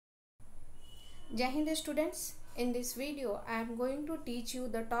Jai Hind students, in this video I am going to teach you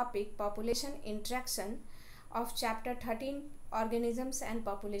the topic population interaction of chapter 13 organisms and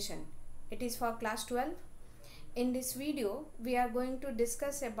population. It is for class 12. In this video we are going to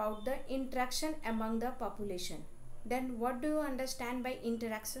discuss about the interaction among the population. Then what do you understand by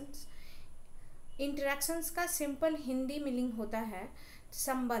interactions? Interactions का simple Hindi meaning होता है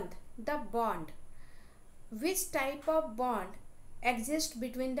संबंध, the bond. Which type of bond exist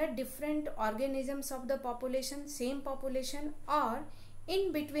between the different organisms of the population, same population, or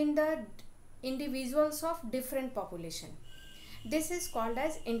in between the individuals of different population. This is called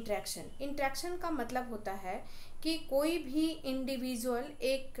as interaction. Interaction का मतलब होता है कि कोई भी इंडिविजुअल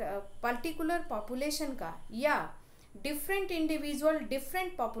एक particular population का या डिफरेंट इंडिविजुअल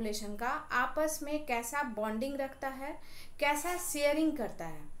डिफरेंट पॉपुलेशन का आपस में कैसा बॉन्डिंग रखता है, कैसा शेयरिंग करता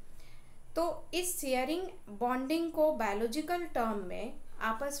है. तो इस शेयरिंग बॉन्डिंग को बायोलॉजिकल टर्म में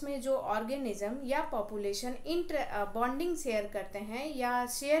आपस में जो ऑर्गेनिज्म या पॉपुलेशन बॉन्डिंग शेयर करते हैं या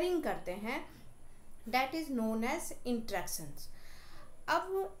शेयरिंग करते हैं, that is known as interactions.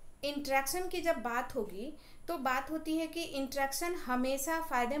 अब इंट्रैक्शन की जब बात होगी तो बात होती है कि इंट्रैक्शन हमेशा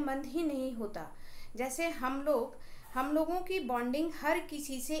फ़ायदेमंद ही नहीं होता. जैसे हम लोगों की बॉन्डिंग हर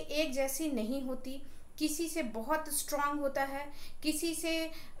किसी से एक जैसी नहीं होती. किसी से बहुत स्ट्रांग होता है, किसी से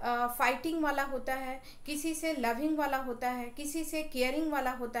फाइटिंग वाला होता है, किसी से लविंग वाला होता है, किसी से केयरिंग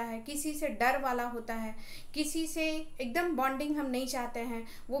वाला होता है, किसी से डर वाला होता है, किसी से एकदम बॉन्डिंग हम नहीं चाहते हैं,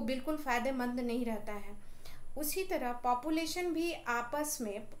 वो बिल्कुल फ़ायदेमंद नहीं रहता है. उसी तरह पॉपुलेशन भी आपस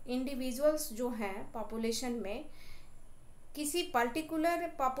में इंडिविजुअल्स जो हैं पॉपुलेशन में, किसी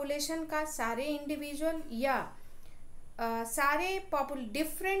पर्टिकुलर पॉपुलेशन का सारे इंडिविजुअल या सारे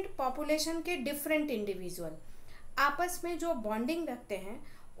डिफरेंट पॉपुलेशन के डिफरेंट इंडिविजुअल आपस में जो बॉन्डिंग रखते हैं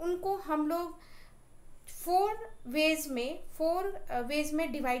उनको हम लोग फोर वेज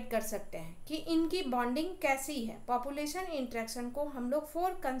में डिवाइड कर सकते हैं कि इनकी बॉन्डिंग कैसी है. पॉपुलेशन इंटरेक्शन को हम लोग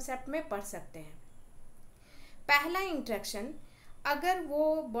 4 कंसेप्ट में पढ़ सकते हैं. पहला इंटरेक्शन, अगर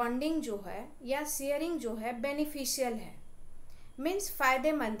वो बॉन्डिंग जो है या शेयरिंग जो है बेनिफिशियल है, मीन्स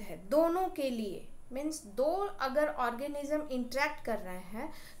फ़ायदेमंद है दोनों के लिए, मीन्स दो अगर ऑर्गेनिज्म इंटरेक्ट कर रहे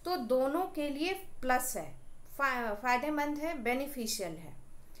हैं तो दोनों के लिए प्लस है, फ़ायदेमंद है, बेनिफिशियल है.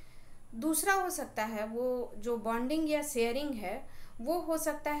 दूसरा हो सकता है वो जो बॉन्डिंग या शेयरिंग है वो हो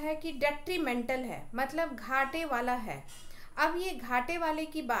सकता है कि डेट्रीमेंटल है, मतलब घाटे वाला है. अब ये घाटे वाले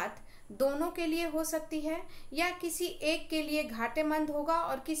की बात दोनों के लिए हो सकती है या किसी एक के लिए घाटेमंद होगा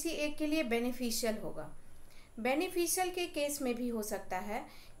और किसी एक के लिए बेनिफिशियल होगा. बेनिफिशियल के केस में भी हो सकता है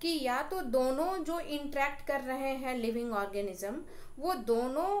कि या तो दोनों जो इंटरेक्ट कर रहे हैं लिविंग ऑर्गेनिज्म वो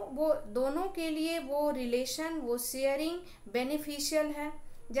दोनों के लिए वो रिलेशन, वो शेयरिंग बेनिफिशियल है.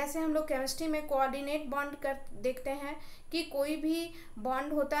 जैसे हम लोग केमिस्ट्री में कोऑर्डिनेट बॉन्ड कर देखते हैं कि कोई भी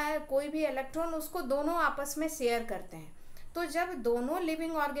बॉन्ड होता है, कोई भी इलेक्ट्रॉन उसको दोनों आपस में शेयर करते हैं. तो जब दोनों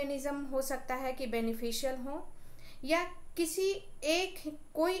लिविंग ऑर्गेनिज्म हो सकता है कि बेनिफिशियल हो या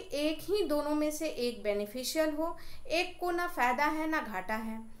कोई एक ही दोनों में से एक बेनिफिशियल हो, एक को ना फ़ायदा है ना घाटा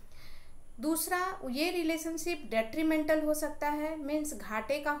है. दूसरा, ये रिलेशनशिप डेट्रीमेंटल हो सकता है, मीन्स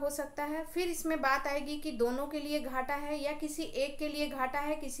घाटे का हो सकता है. फिर इसमें बात आएगी कि दोनों के लिए घाटा है या किसी एक के लिए घाटा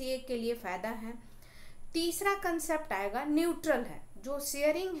है, किसी एक के लिए फ़ायदा है. तीसरा कंसेप्ट आएगा न्यूट्रल है. जो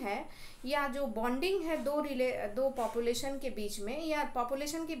शेयरिंग है या जो बॉन्डिंग है दो पॉपुलेशन के बीच में, या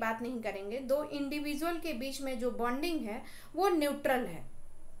पॉपुलेशन की बात नहीं करेंगे, दो इंडिविजुअल के बीच में जो बॉन्डिंग है वो न्यूट्रल है.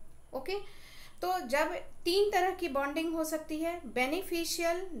 ओके, तो जब 3 तरह की बॉन्डिंग हो सकती है,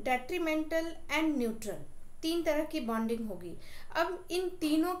 बेनिफिशियल, डेट्रीमेंटल एंड न्यूट्रल, 3 तरह की बॉन्डिंग होगी. अब इन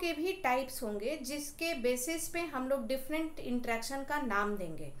तीनों के भी टाइप्स होंगे जिसके बेसिस पे हम लोग डिफरेंट इंटरेक्शन का नाम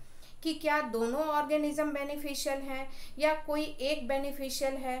देंगे कि क्या दोनों ऑर्गेनिज्म बेनिफिशियल हैं या कोई एक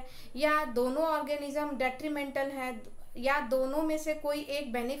बेनिफिशियल है या दोनों ऑर्गेनिज्म डेट्रीमेंटल है या दोनों में से कोई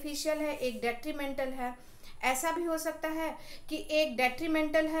एक बेनिफिशियल है एक डेट्रीमेंटल है. ऐसा भी हो सकता है कि एक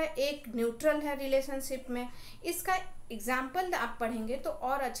डेट्रीमेंटल है एक न्यूट्रल है रिलेशनशिप में. इसका एग्जाम्पल आप पढ़ेंगे तो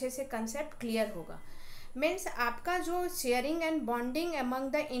और अच्छे से कंसेप्ट क्लियर होगा. मीन्स आपका जो sharing and bonding among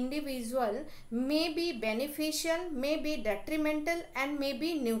the individual may be beneficial, may be detrimental and may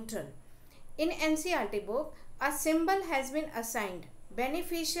be neutral. In NCERT book, a symbol has been assigned.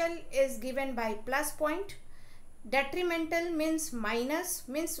 Beneficial is given by plus point. Detrimental means minus,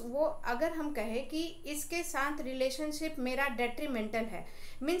 means वो अगर हम कहें कि इसके साथ relationship मेरा detrimental है,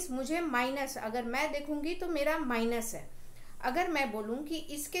 means मुझे माइनस, अगर मैं देखूंगी तो मेरा माइनस है. अगर मैं बोलूँ कि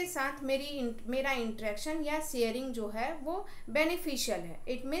इसके साथ मेरा इंटरेक्शन या शेयरिंग जो है वो बेनिफिशियल है,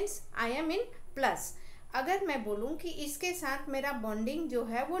 it means I am in plus. अगर मैं बोलूँ कि इसके साथ मेरा बॉन्डिंग जो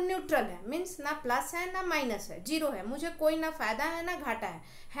है वो न्यूट्रल है, मीन्स ना प्लस है ना माइनस है, जीरो है, मुझे कोई ना फायदा है ना घाटा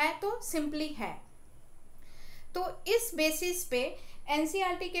है तो सिंपली है। तो इस बेसिस पे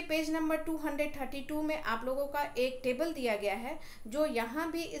एनसीईआरटी के पेज नंबर 232 में आप लोगों का एक टेबल दिया गया है, जो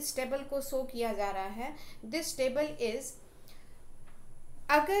यहाँ भी इस टेबल को शो किया जा रहा है। दिस टेबल इज,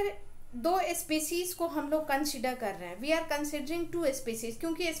 अगर दो स्पीसीज को हम लोग कंसिडर कर रहे हैं, we are considering to species,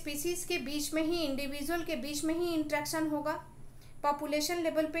 क्योंकि स्पीसीज के बीच में ही, इंडिविजुअल के बीच में ही इंट्रैक्शन होगा। पॉपुलेशन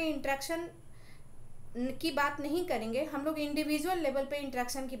लेवल पे इंट्रैक्शन की बात नहीं करेंगे हम लोग, इंडिविजुअल लेवल पे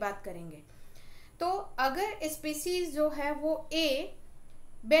इंट्रैक्शन की बात करेंगे। तो अगर स्पीसीज जो है वो ए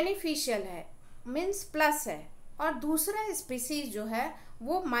बेनिफिशियल है, मीन्स प्लस है, और दूसरा स्पीसीज जो है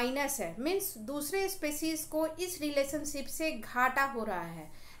वो माइनस है, मीन्स दूसरे स्पीसीज को इस रिलेशनशिप से घाटा हो रहा है,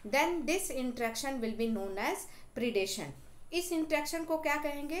 then this interaction will be known as predation. इस इंट्रैक्शन को क्या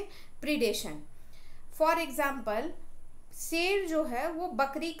कहेंगे? प्रीडेशन। फॉर एग्जाम्पल, शेर जो है वो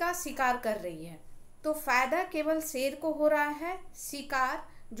बकरी का शिकार कर रही है, तो फायदा केवल शेर को हो रहा है, शिकार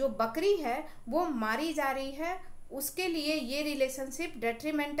जो बकरी है वो मारी जा रही है, उसके लिए ये रिलेशनशिप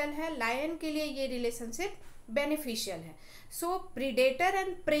डेट्रीमेंटल है, लायन के लिए ये रिलेशनशिप बेनिफिशियल है। सो प्रीडेटर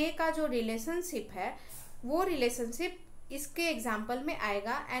एंड प्रे का जो रिलेशनशिप है वो रिलेशनशिप इसके एग्जाम्पल में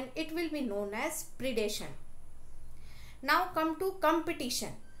आएगा, and it will be known as predation. Now come to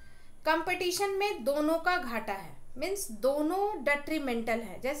competition. Competition में दोनों का घाटा है, मीन्स दोनों डेट्रीमेंटल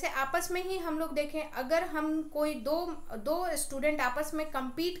है। जैसे आपस में ही हम लोग देखें, अगर हम कोई दो स्टूडेंट आपस में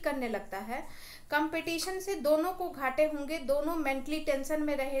compete करने लगता है, कंपटीशन से दोनों को घाटे होंगे, दोनों मेंटली टेंशन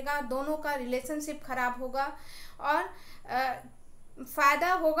में रहेगा, दोनों का रिलेशनशिप खराब होगा, और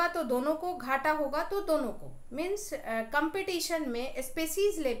फायदा होगा तो दोनों को, घाटा होगा तो दोनों को। मीन्स कंपटीशन में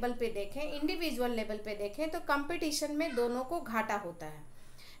स्पीसीज लेवल पे देखें, इंडिविजुअल लेवल पे देखें, तो कंपटीशन में दोनों को घाटा होता है।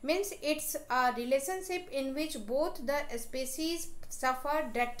 Means it's a relationship in which both the species suffer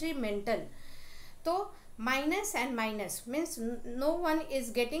detrimental. तो minus and minus means no one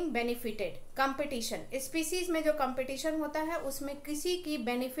is getting benefited. Competition, species में जो कंपटीशन होता है उसमें किसी की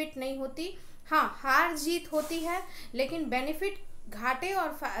बेनिफिट नहीं होती, हाँ हार जीत होती है, लेकिन बेनिफिट, घाटे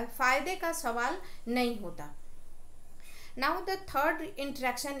और फायदे का सवाल नहीं होता। Now the third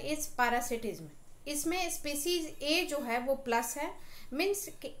interaction is parasitism. इसमें स्पीसीज ए जो है वो प्लस है, मीन्स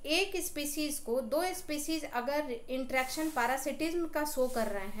एक स्पीसीज को, दो स्पीसीज अगर इंट्रैक्शन पैरासिटिज्म का शो कर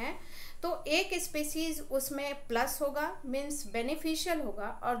रहे हैं तो एक स्पीसीज उसमें प्लस होगा, मीन्स बेनिफिशियल होगा,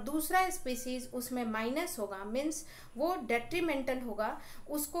 और दूसरा स्पीसीज उसमें माइनस होगा, मीन्स वो डेट्रीमेंटल होगा,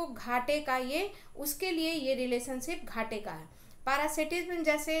 उसको घाटे का, ये उसके लिए ये रिलेशनशिप घाटे का है। पैरासिटिज्म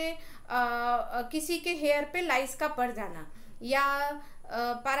जैसे किसी के हेयर पे लाइस का पड़ जाना, या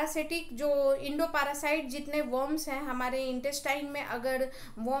पैरासिटिक जो इंडो पैरासाइट जितने वर्म्स हैं हमारे इंटेस्टाइन में, अगर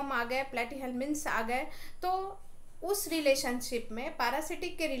वर्म आ गए, प्लेटीहेल्मिन्थ्स आ गए, तो उस रिलेशनशिप में,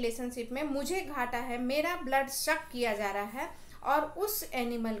 पैरासिटिक के रिलेशनशिप में मुझे घाटा है, मेरा ब्लड शक किया जा रहा है, और उस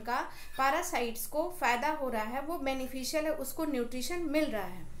एनिमल का, पैरासाइट्स को फायदा हो रहा है, वो बेनिफिशियल है, उसको न्यूट्रिशन मिल रहा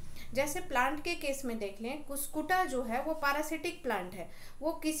है। जैसे प्लांट के केस में देख लें, कुस्कुटा जो है वो पैरासिटिक प्लांट है,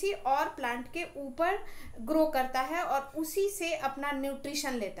 वो किसी और प्लांट के ऊपर ग्रो करता है और उसी से अपना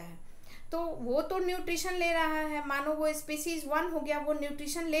न्यूट्रिशन लेता है। तो वो तो न्यूट्रिशन ले रहा है, मानो वो स्पीसीज 1 हो गया, वो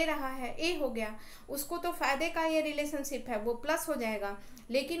न्यूट्रिशन ले रहा है, ए हो गया, उसको तो फायदे का ये रिलेशनशिप है, वो प्लस हो जाएगा।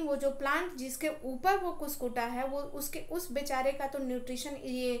 लेकिन वो जो प्लांट जिसके ऊपर वो कुस्कुटा है, वो उसके उस बेचारे का तो न्यूट्रिशन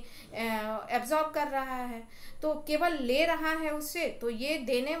ये एब्जॉर्ब कर रहा है, तो केवल ले रहा है उससे, तो ये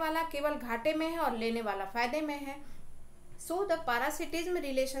देने वाला केवल घाटे में है और लेने वाला फायदे में है। So the parasitism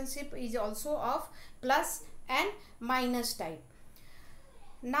relationship is also of plus and minus type.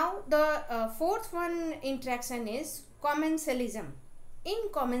 Now the fourth one interaction is commensalism. In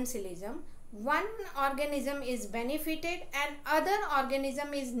commensalism, one organism is benefited and other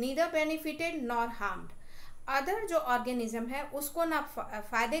organism is neither benefited nor harmed. Other जो organism है उसको ना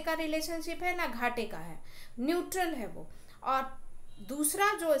फायदे का relationship है ना घाटे का है, न्यूट्रल है वो, और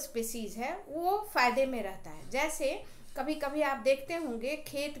दूसरा जो स्पीसीज है वो फायदे में रहता है। जैसे कभी कभी आप देखते होंगे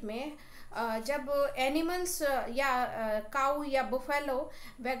खेत में जब एनिमल्स या काऊ या बुफेलो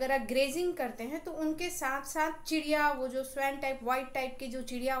वगैरह ग्रेजिंग करते हैं, तो उनके साथ साथ चिड़िया, वो जो स्वैन टाइप, वाइट टाइप की जो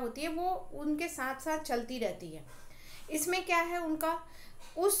चिड़िया होती है, वो उनके साथ साथ चलती रहती है। इसमें क्या है, उनका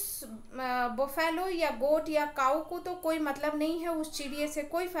उस बुफेलो या गोट या काऊ को तो कोई मतलब नहीं है, उस चिड़िए से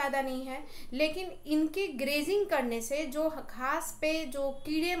कोई फ़ायदा नहीं है, लेकिन इनके ग्रेजिंग करने से जो घास पे जो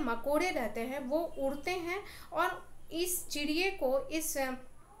कीड़े मकोड़े रहते हैं वो उड़ते हैं और इस चिड़िए को, इस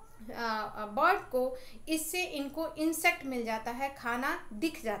बर्ड को इससे इनको इंसेक्ट मिल जाता है, खाना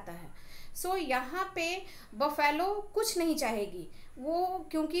दिख जाता है। सो यहाँ पे बफेलो कुछ नहीं चाहेगी वो,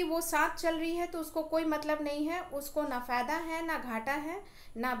 क्योंकि वो साथ चल रही है तो उसको कोई मतलब नहीं है, उसको ना फ़ायदा है ना घाटा है,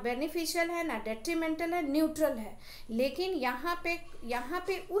 ना बेनिफिशियल है ना डेट्रीमेंटल है, न्यूट्रल है। लेकिन यहाँ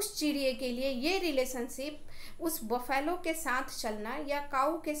पे उस चिड़िए के लिए ये रिलेशनशिप, उस बफेलो के साथ चलना या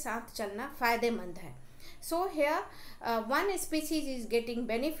काऊ के साथ चलना फ़ायदेमंद है। So here one species is getting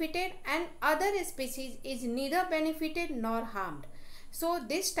benefited and other species is neither benefited nor harmed. So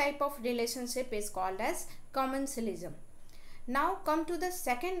this type of relationship is called as commensalism. Now come to the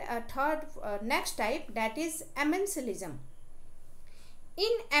next type, that is amensalism.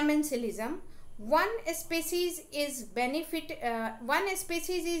 In amensalism, one species is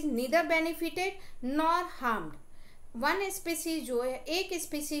neither benefited nor harmed. One species जो है, एक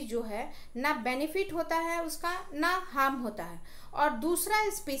species जो है ना benefit होता है उसका ना हार्म होता है, और दूसरा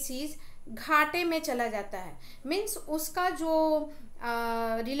स्पीसीज घाटे में चला जाता है। मीन्स उसका जो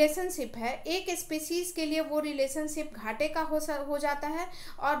रिलेशनशिप है, एक स्पीसीज के लिए वो रिलेशनशिप घाटे का हो जाता है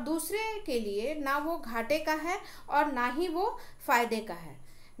और दूसरे के लिए ना वो घाटे का है और ना ही वो फायदे का है।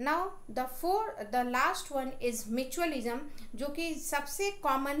 Now the last one is mutualism, जो कि सबसे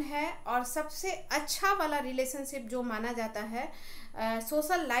कॉमन है और सबसे अच्छा वाला रिलेशनशिप जो माना जाता है।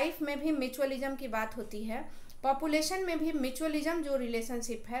 सोशल लाइफ में भी म्यूचुअलिज्म की बात होती है, पॉपुलेशन में भी म्यूचुअलिज्म जो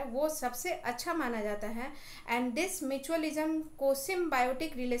रिलेशनशिप है वो सबसे अच्छा माना जाता है। एंड दिस म्यूचुअलिज्म को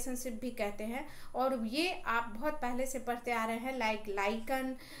सिम्बायोटिक रिलेशनशिप भी कहते हैं, और ये आप बहुत पहले से पढ़ते आ रहे हैं, लाइक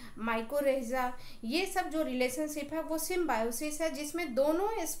लाइकन, माइकोरेजा, ये सब जो रिलेशनशिप है वो सिम्बायोसिस है, जिसमें दोनों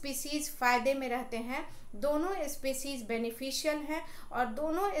स्पीसीज फायदे में रहते हैं, दोनों स्पीसीज बेनिफिशियल हैं और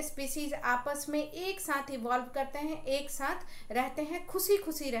दोनों स्पीसीज आपस में एक साथ इवॉल्व करते हैं, एक साथ रहते हैं, खुशी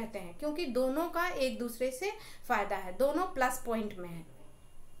खुशी रहते हैं, क्योंकि दोनों का एक दूसरे से फायदा है, दोनों प्लस पॉइंट में है।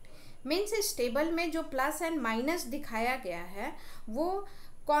 मीन्स इस टेबल में जो प्लस एंड माइनस दिखाया गया है वो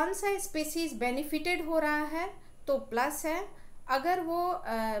कौन सा स्पीसीज बेनिफिटेड हो रहा है तो प्लस है, अगर वो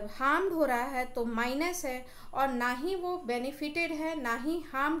हार्म्ड हो रहा है तो माइनस है, और ना ही वो बेनिफिटेड है ना ही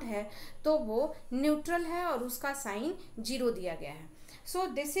हार्म्ड है तो वो न्यूट्रल है और उसका साइन 0 दिया गया है। So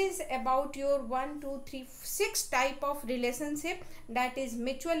this is about your 1, 2, 3, 6 type of relationship, that is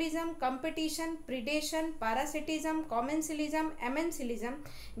mutualism, competition, predation, parasitism, commensalism, amensalism.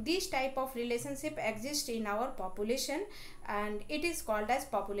 These type of relationship exist in our population and it is called as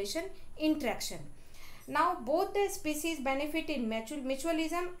population interaction. Now both the species benefit in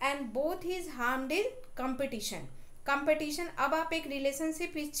mutualism and both is harmed in competition. Competition, अब आप एक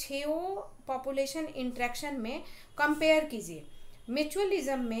relationship इस 6 population interaction में compare कीजिए।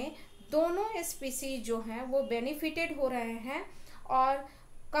 Mutualism में दोनों species जो हैं वो बेनिफिटेड हो रहे हैं और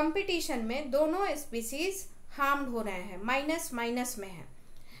कंपटीशन में दोनों स्पीसीज हार्म्ड हो रहे हैं, माइनस माइनस में है।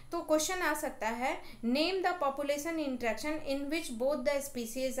 तो क्वेश्चन आ सकता है, name the population interaction in which both the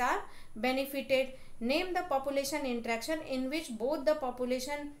species are benefited, name the population interaction in which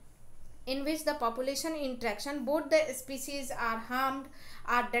the population interaction both the species are harmed,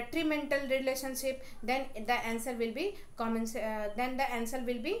 are detrimental relationship, then the answer will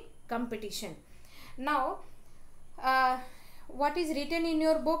be competition. Now what is written in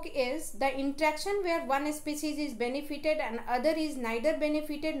your book is the interaction where one species is benefited and other is neither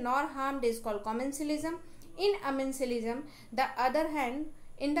benefited nor harmed is called commensalism. In amensalism,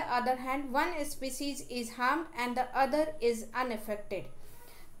 in the other hand one species is harmed and the other is unaffected.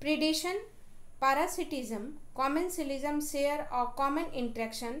 Predation, parasitism, commensalism share a common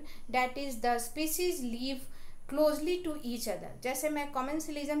interaction, that is the species live closely to each other. जैसे मैं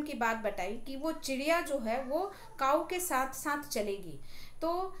commensalism की बात बताई कि वो चिड़िया जो है वो काऊ के साथ साथ चलेगी,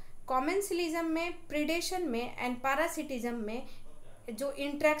 तो commensalism में, predation में एंड parasitism में जो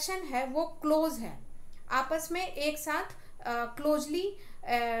इंट्रैक्शन है वो क्लोज है, आपस में एक साथ क्लोजली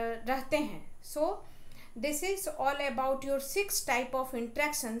रहते हैं। सो this is all about your 6 type of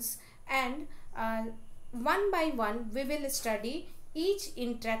interactions and one by one we will study each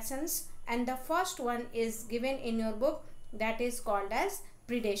interactions, and the first one is given in your book, that is called as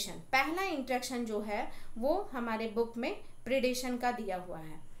predation. पहला interaction जो है वो हमारे book में predation का दिया हुआ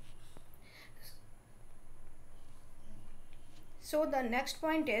है। So the next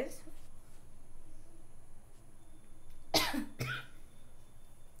point is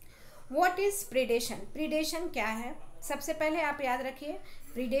what is predation. Predation क्या है, सबसे पहले आप याद रखिए,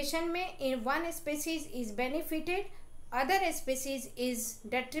 प्रीडेशन में in one species is benefited, other species is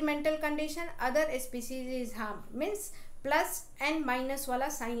detrimental condition, other species is harm, means plus and minus वाला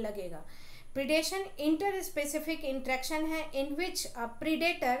साइन लगेगा। प्रीडेशन इंटर स्पेसिफिक इंट्रैक्शन है इन विच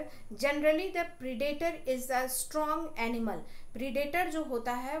predator, generally the predator is a strong animal. Predator जो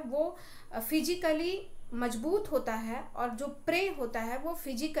होता है वो physically मजबूत होता है और जो प्रे होता है वो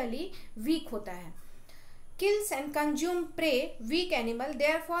फिजिकली वीक होता है। kills and consume prey, weak animal,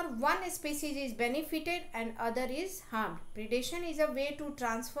 therefore one species is benefited and other is harmed. Predation is a way to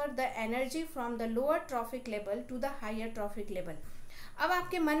transfer the energy from the lower trophic level to the higher trophic level. अब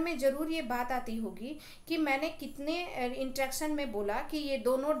आपके मन में ज़रूर ये बात आती होगी कि मैंने कितने इंट्रैक्शन में बोला कि ये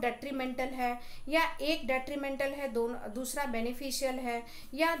दोनों डेट्रीमेंटल है, या एक डेट्रीमेंटल है, दोनों दूसरा बेनिफिशियल है,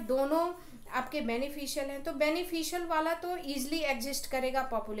 या दोनों आपके बेनिफिशियल हैं। तो बेनिफिशियल वाला तो ईजिली एग्जिस्ट करेगा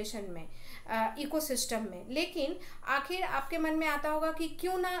पॉपुलेशन में, इकोसिस्टम में, लेकिन आखिर आपके मन में आता होगा कि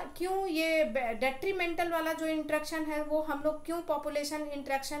क्यों ये डेट्रीमेंटल वाला जो इंट्रैक्शन है वो हम लोग क्यों पॉपुलेशन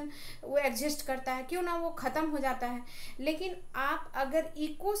इंट्रैक्शन वो एग्जिस्ट करता है, क्यों ना वो ख़त्म हो जाता है। लेकिन आप अगर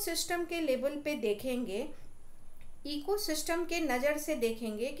इकोसिस्टम के लेवल पे देखेंगे, इकोसिस्टम के नज़र से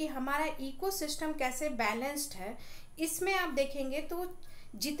देखेंगे कि हमारा इकोसिस्टम कैसे बैलेंस्ड है, इसमें आप देखेंगे तो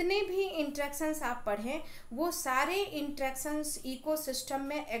जितने भी इंट्रैक्शंस आप पढ़ें वो सारे इंट्रैक्शंस इकोसिस्टम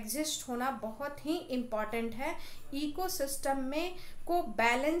में एग्जिस्ट होना बहुत ही इम्पॉर्टेंट है इकोसिस्टम में को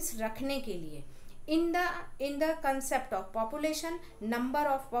बैलेंस रखने के लिए। in the concept of population, number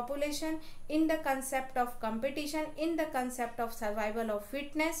of population, in the concept of competition, in the concept of survival of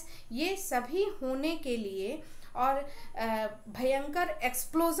fitness, ये सभी होने के लिए और भयंकर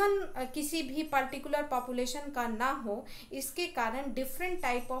एक्सप्लोजन किसी भी पर्टिकुलर पॉपुलेशन का ना हो, इसके कारण different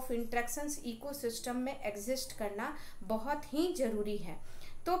type of interactions ecosystem में एग्जिस्ट करना बहुत ही ज़रूरी है।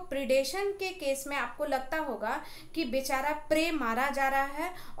 तो प्रीडेशन के केस में आपको लगता होगा कि बेचारा प्रे मारा जा रहा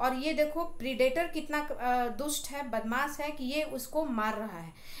है और ये देखो प्रीडेटर कितना दुष्ट है, बदमाश है कि ये उसको मार रहा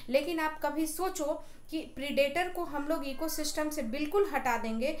है। लेकिन आप कभी सोचो कि प्रीडेटर को हम लोग इकोसिस्टम से बिल्कुल हटा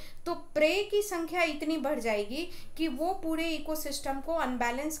देंगे तो प्रे की संख्या इतनी बढ़ जाएगी कि वो पूरे इकोसिस्टम को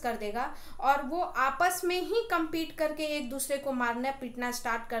अनबैलेंस कर देगा और वो आपस में ही compete करके एक दूसरे को मारना पीटना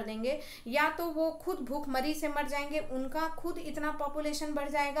स्टार्ट कर देंगे, या तो वो खुद भूखमरी से मर जाएंगे, उनका खुद इतना पॉपुलेशन बढ़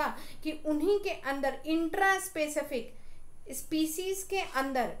जाएगा कि उन्हीं के अंदर इंट्रा स्पेसिफिक स्पीसीज के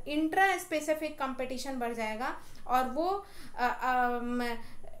अंदर इंट्रा स्पेसिफिक कंपटीशन बढ़ जाएगा और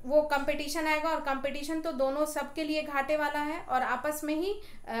वो कंपटीशन आएगा और कंपटीशन तो दोनों सबके लिए घाटे वाला है और आपस में ही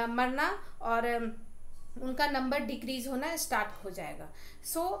मरना और उनका नंबर डिक्रीज होना स्टार्ट हो जाएगा।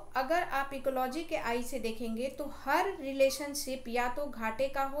 सो अगर आप इकोलॉजी के आई से देखेंगे तो हर रिलेशनशिप या तो घाटे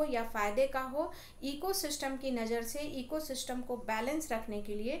का हो या फ़ायदे का हो, इकोसिस्टम की नज़र से इकोसिस्टम को बैलेंस रखने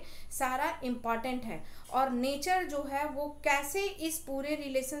के लिए सारा इम्पॉर्टेंट है। और नेचर जो है वो कैसे इस पूरे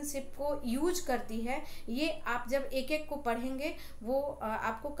रिलेशनशिप को यूज करती है, ये आप जब एक एक को पढ़ेंगे वो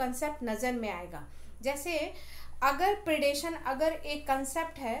आपको कंसेप्ट नज़र में आएगा। जैसे अगर प्रीडेशन अगर एक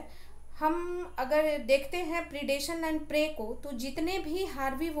कंसेप्ट है, हम अगर देखते हैं प्रीडेशन एंड प्रे को, तो जितने भी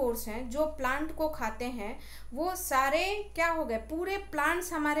हार्बीवोर्स हैं जो प्लांट को खाते हैं वो सारे क्या हो गए, पूरे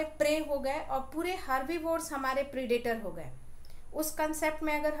प्लांट्स हमारे प्रे हो गए और पूरे हार्बीवोर्स हमारे प्रीडेटर हो गए। उस कंसेप्ट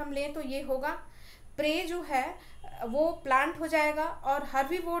में अगर हम लें तो ये होगा, प्रे जो है वो प्लांट हो जाएगा और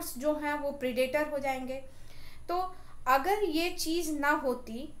हार्बीवोर्स जो हैं वो प्रीडेटर हो जाएंगे। तो अगर ये चीज़ ना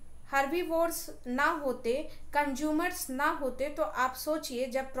होती, हर्बीवोर्स ना होते, कंज्यूमर्स ना होते, तो आप सोचिए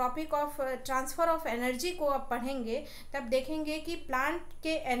जब topic of transfer of energy को आप पढ़ेंगे तब देखेंगे कि प्लांट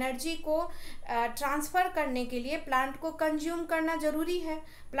के एनर्जी को ट्रांसफ़र करने के लिए प्लांट को कंज्यूम करना ज़रूरी है,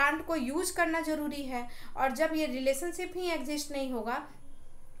 प्लांट को यूज़ करना ज़रूरी है। और जब ये रिलेशनशिप ही एग्जिस्ट नहीं होगा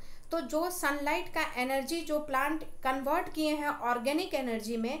तो जो सनलाइट का एनर्जी जो प्लांट कन्वर्ट किए हैं ऑर्गेनिक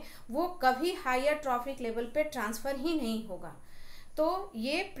एनर्जी में, वो कभी हायर ट्रॉफिक लेवल पे ट्रांसफ़र ही नहीं होगा। तो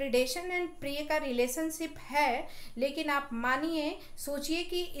ये प्रीडेशन एंड प्रे का रिलेशनशिप है, लेकिन आप मानिए सोचिए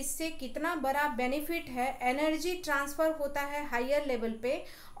कि इससे कितना बड़ा बेनिफिट है। एनर्जी ट्रांसफ़र होता है हायर लेवल पे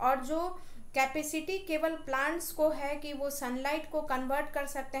और जो कैपेसिटी केवल प्लांट्स को है कि वो सनलाइट को कन्वर्ट कर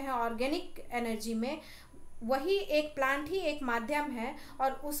सकते हैं ऑर्गेनिक एनर्जी में, वही एक प्लांट ही एक माध्यम है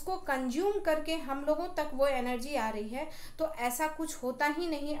और उसको कंज्यूम करके हम लोगों तक वो एनर्जी आ रही है। तो ऐसा कुछ होता ही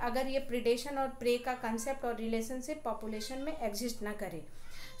नहीं अगर ये प्रीडेशन और प्रे का कंसेप्ट और रिलेशनशिप पॉपुलेशन में एग्जिस्ट ना करे।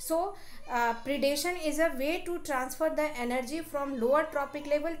 सो predation is a way to transfer the energy from lower trophic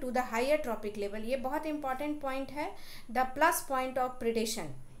level two the higher trophic level. ये बहुत इंपॉर्टेंट पॉइंट है, the plus point of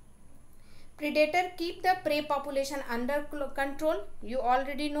predation. Predator keep the prey population under control. You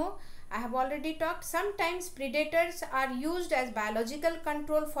already know, I have already talked. Sometimes predators are used as biological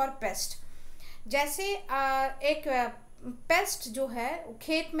control for pest. जैसे एक paste जो है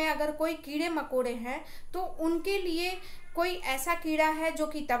खेत में अगर कोई कीड़े मकोड़े हैं तो उनके लिए कोई ऐसा कीड़ा है जो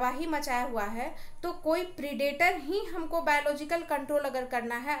कि तबाही मचाया हुआ है, तो कोई प्रीडेटर ही हमको बायोलॉजिकल कंट्रोल अगर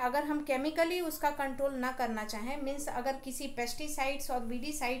करना है, अगर हम केमिकली उसका कंट्रोल ना करना चाहें, मीन्स अगर किसी पेस्टिसाइड्स और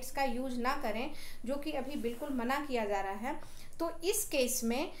वीडिसाइड्स का यूज ना करें, जो कि अभी बिल्कुल मना किया जा रहा है, तो इस केस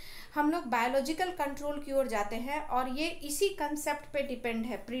में हम लोग बायोलॉजिकल कंट्रोल की ओर जाते हैं। और ये इसी कंसेप्ट पे डिपेंड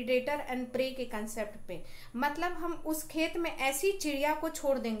है, प्रीडेटर एंड प्रे के कंसेप्ट पे। मतलब हम उस खेत में ऐसी चिड़िया को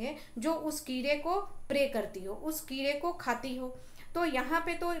छोड़ देंगे जो उस कीड़े को प्रे करती हो, उस कीड़े को खाती हो। तो यहाँ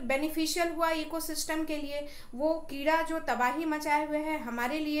पे तो बेनिफिशियल हुआ इकोसिस्टम के लिए। वो कीड़ा जो तबाही मचाए हुए है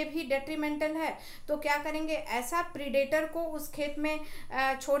हमारे लिए भी डेट्रीमेंटल है। तो क्या करेंगे, ऐसा प्रीडेटर को उस खेत में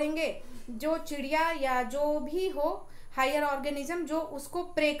छोड़ेंगे जो चिड़िया या जो भी हो हायर ऑर्गेनिज्म जो उसको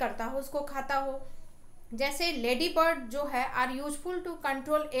प्रे करता हो, उसको खाता हो। जैसे लेडी बर्ड जो है are useful to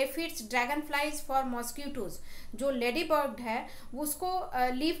control aphids, dragon flies for mosquitoes. जो लेडी बर्ड है उसको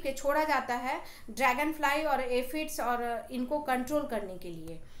लीव के छोड़ा जाता है ड्रैगन फ्लाई और एफिड्स और इनको कंट्रोल करने के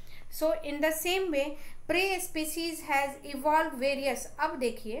लिए। सो in the same way pray species has evolve various. अब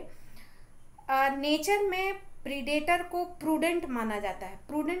देखिए नेचर में प्रीडेटर को प्रूडेंट माना जाता है।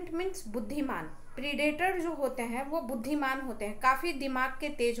 प्रूडेंट मीन्स बुद्धिमान। प्रीडेटर जो होते हैं वो बुद्धिमान होते हैं, काफ़ी दिमाग के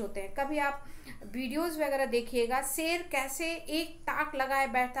तेज होते हैं। कभी आप वीडियोस वगैरह देखिएगा, शेर कैसे एक ताक लगाए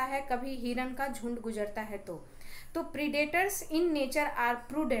बैठता है कभी हिरन का झुंड गुजरता है। तो predators in nature are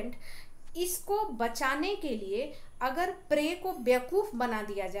prudent. इसको बचाने के लिए अगर प्रे को बेवकूफ़ बना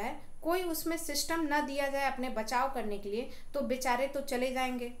दिया जाए, कोई उसमें सिस्टम ना दिया जाए अपने बचाव करने के लिए, तो बेचारे तो चले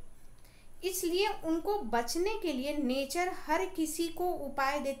जाएंगे। इसलिए उनको बचने के लिए नेचर हर किसी को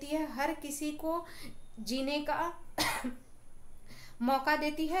उपाय देती है, हर किसी को जीने का मौका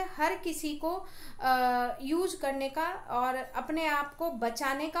देती है, हर किसी को यूज करने का और अपने आप को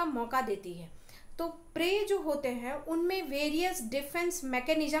बचाने का मौका देती है। तो प्रे जो होते हैं उनमें वेरियस डिफेंस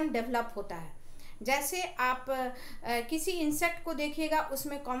मैकेनिज्म डेवलप होता है। जैसे आप किसी इंसेक्ट को देखिएगा,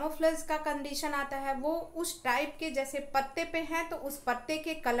 उसमें कैमोफ्लेज का कंडीशन आता है। वो उस टाइप के, जैसे पत्ते पे हैं तो उस पत्ते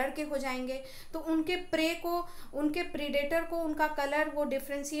के कलर के हो जाएंगे, तो उनके प्रे को, उनके प्रीडेटर को उनका कलर वो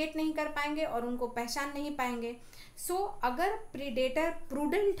डिफ्रेंशिएट नहीं कर पाएंगे और उनको पहचान नहीं पाएंगे। सो अगर प्रीडेटर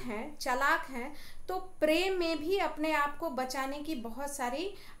प्रूडेंट हैं, चालाक हैं, तो प्रे में भी अपने आप को बचाने की बहुत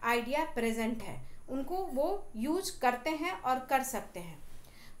सारी आइडिया प्रेजेंट है, उनको वो यूज करते हैं और कर सकते हैं।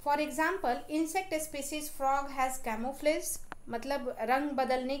 For example insect species frog has camouflage, मतलब रंग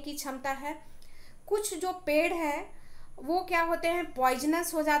बदलने की क्षमता है। कुछ जो पेड़ है वो क्या होते हैं,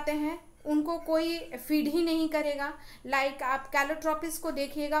 पॉइजनस हो जाते हैं, उनको कोई फीड ही नहीं करेगा। लाइक आप कैलोट्रोपिस को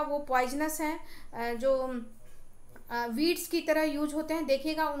देखिएगा, वो पॉइजनस हैं, जो वीड्स की तरह यूज होते हैं।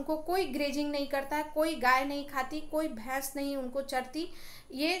 देखिएगा उनको कोई ग्रेजिंग नहीं करता है, कोई गाय नहीं खाती, कोई भैंस नहीं उनको चरती।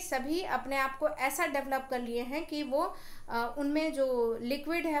 ये सभी अपने आप को ऐसा डेवलप कर लिए हैं कि वो उनमें जो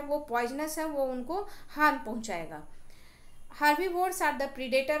लिक्विड है वो पॉइजनस है, वो उनको हार्म पहुंचाएगा। Herbivores are the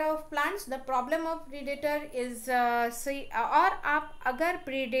predator of plants. The problem of predator is और आप अगर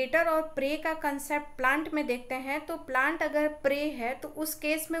predator और prey का concept plant में देखते हैं, तो plant अगर prey है तो उस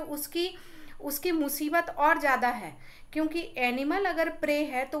केस में उसकी मुसीबत और ज़्यादा है, क्योंकि एनिमल अगर प्रे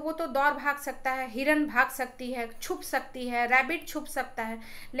है तो वो तो दौड़ भाग सकता है, हिरन भाग सकती है, छुप सकती है, रैबिट छुप सकता है,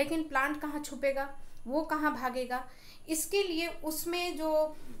 लेकिन प्लांट कहाँ छुपेगा, वो कहाँ भागेगा। इसके लिए उसमें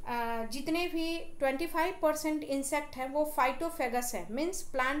जो जितने भी 25% इंसेक्ट हैं वो फाइटोफेगस है, मीन्स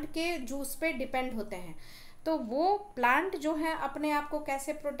प्लांट के जूस पे डिपेंड होते हैं। तो वो प्लांट जो है अपने आप को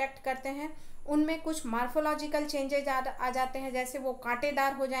कैसे प्रोटेक्ट करते हैं, उनमें कुछ मार्फोलॉजिकल चेंजेज आ जाते हैं, जैसे वो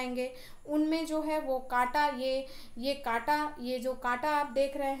कांटेदार हो जाएंगे। उनमें जो है वो कांटा, ये कांटा, ये जो कांटा आप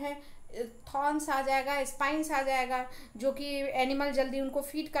देख रहे हैं, थॉर्न्स आ जाएगा, स्पाइन्स आ जाएगा, जो कि एनिमल जल्दी उनको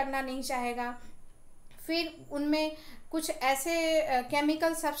फीड करना नहीं चाहेगा। फिर उनमें कुछ ऐसे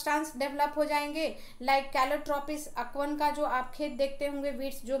केमिकल सब्सटेंस डेवलप हो जाएंगे, लाइक कैलोट्रोपिस अक्वन का जो आप खेत देखते होंगे,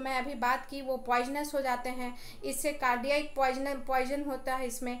 वीड्स जो मैं अभी बात की, वो पॉइजनस हो जाते हैं। इससे कार्डियक पॉइजन होता है।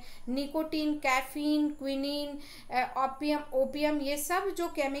 इसमें निकोटीन, कैफीन, क्विनीन, ओपियम, ये सब जो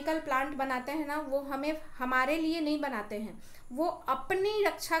केमिकल प्लांट बनाते हैं ना, वो हमारे लिए नहीं बनाते हैं, वो अपनी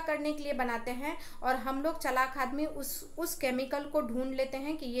रक्षा करने के लिए बनाते हैं। और हम लोग चालाक आदमी उस केमिकल को ढूंढ लेते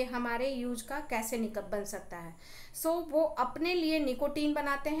हैं कि ये हमारे यूज का कैसे बन सकता है। सो वो अपने लिए निकोटीन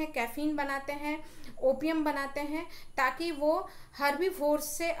बनाते हैं, कैफीन बनाते हैं, ओपियम बनाते हैं, ताकि वो हर्बीवोर्स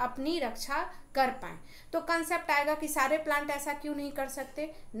से अपनी रक्षा कर पाएँ। तो कंसेप्ट आएगा कि सारे प्लांट ऐसा क्यों नहीं कर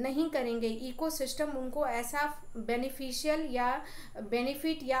सकते, नहीं करेंगे। इकोसिस्टम उनको ऐसा बेनिफिशियल या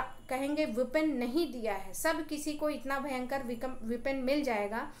बेनिफिट या कहेंगे विपन नहीं दिया है। सब किसी को इतना भयंकर विपन मिल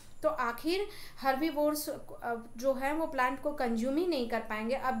जाएगा तो आखिर हर्बीवोर्स जो है वो प्लांट को कंज्यूम ही नहीं कर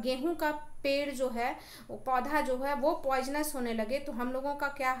पाएंगे। अब गेहूं का पेड़ जो है, पौधा जो है, वो पॉइजनस होने लगे तो हम लोगों का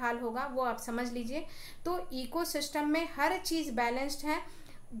क्या हाल होगा, वो आप समझ लीजिए। तो इकोसिस्टम में हर चीज़ बैलेंस्ड है,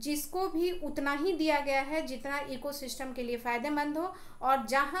 जिसको भी उतना ही दिया गया है जितना इकोसिस्टम के लिए फ़ायदेमंद हो, और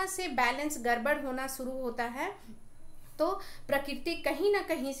जहाँ से बैलेंस गड़बड़ होना शुरू होता है तो प्रकृति कहीं ना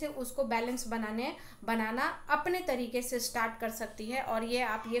कहीं से उसको बैलेंस बनाना अपने तरीके से स्टार्ट कर सकती है। और ये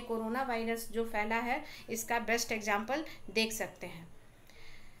आप ये कोरोना वायरस जो फैला है इसका बेस्ट एग्जाम्पल देख सकते हैं।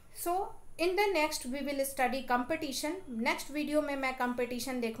 सो in the next we will study competition. Next video में मैं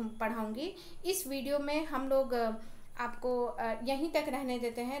कंपटीशन पढ़ाऊँगी। इस वीडियो में हम लोग आपको यहीं तक रहने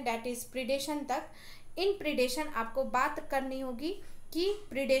देते हैं, डैट इज़ प्रीडेशन तक। इन प्रीडेशन आपको बात करनी होगी कि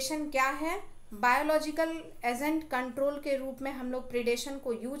प्रीडेशन क्या है। बायोलॉजिकल एजेंट कंट्रोल के रूप में हम लोग प्रीडेशन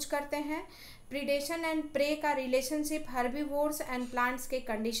को यूज करते हैं। प्रीडेशन एंड प्रे का रिलेशनशिप हर्बीवोर्स एंड प्लांट्स के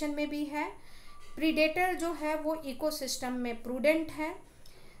कंडीशन में भी है। प्रीडेटर जो है वो इकोसिस्टम में प्रूडेंट है,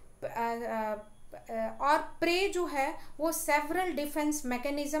 और प्रे जो है वो सेवरल डिफेंस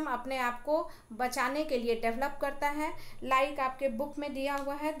मैकेनिज्म अपने आप को बचाने के लिए डेवलप करता है। लाइक आपके बुक में दिया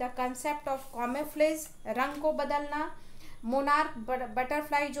हुआ है द कंसेप्ट ऑफ कैमोफ्लेज, रंग को बदलना। मोनार्क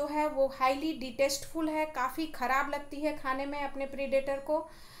बटरफ्लाई जो है वो हाईली डिटेस्टफुल है, काफ़ी ख़राब लगती है खाने में अपने प्रीडेटर को।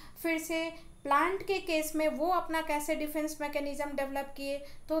 फिर से प्लांट के केस में वो अपना कैसे डिफेंस मैकेनिज्म डेवलप किए,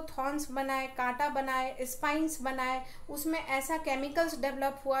 तो थॉर्न्स बनाए, कांटा बनाए, स्पाइंस बनाए, उसमें ऐसा केमिकल्स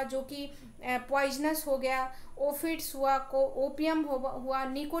डेवलप हुआ जो कि पॉइजनस हो गया, ओफिड्स हुआ, ओपियम हुआ,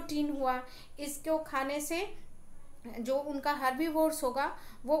 निकोटीन हुआ। इसको खाने से जो उनका हर्बीवोर्स होगा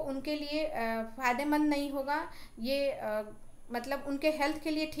वो उनके लिए फ़ायदेमंद नहीं होगा, ये मतलब उनके हेल्थ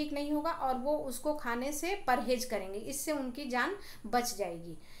के लिए ठीक नहीं होगा, और वो उसको खाने से परहेज करेंगे, इससे उनकी जान बच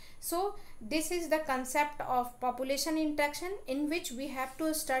जाएगी। So this is the concept of population interaction, in which we have to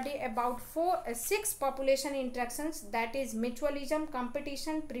study about 6 population interactions, that is mutualism,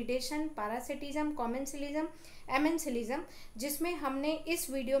 competition, predation, parasitism, commensalism, amensalism, जिसमें हमने इस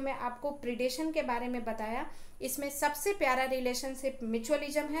वीडियो में आपको predation के बारे में बताया। इसमें सबसे प्यारा रिलेशनशिप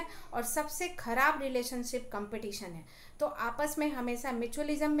म्यूचुअलिज्म है और सबसे खराब रिलेशनशिप कंपटीशन है। तो आपस में हमेशा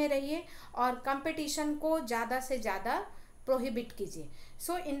म्यूचुअलिज्म में रहिए और कंपटीशन को ज़्यादा से ज़्यादा prohibit कीजिए।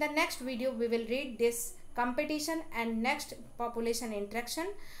 So in the next video we will read this competition and next population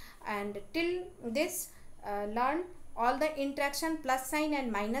interaction, and till this learn all the interaction plus sign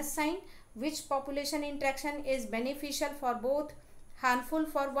and minus sign, which population interaction is beneficial for both, harmful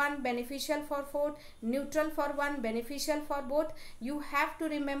for one, beneficial for both, neutral for one, beneficial for both. You have to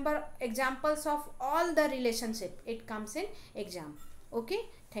remember examples of all the relationship, it comes in exam. Okay,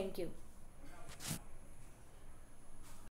 thank you.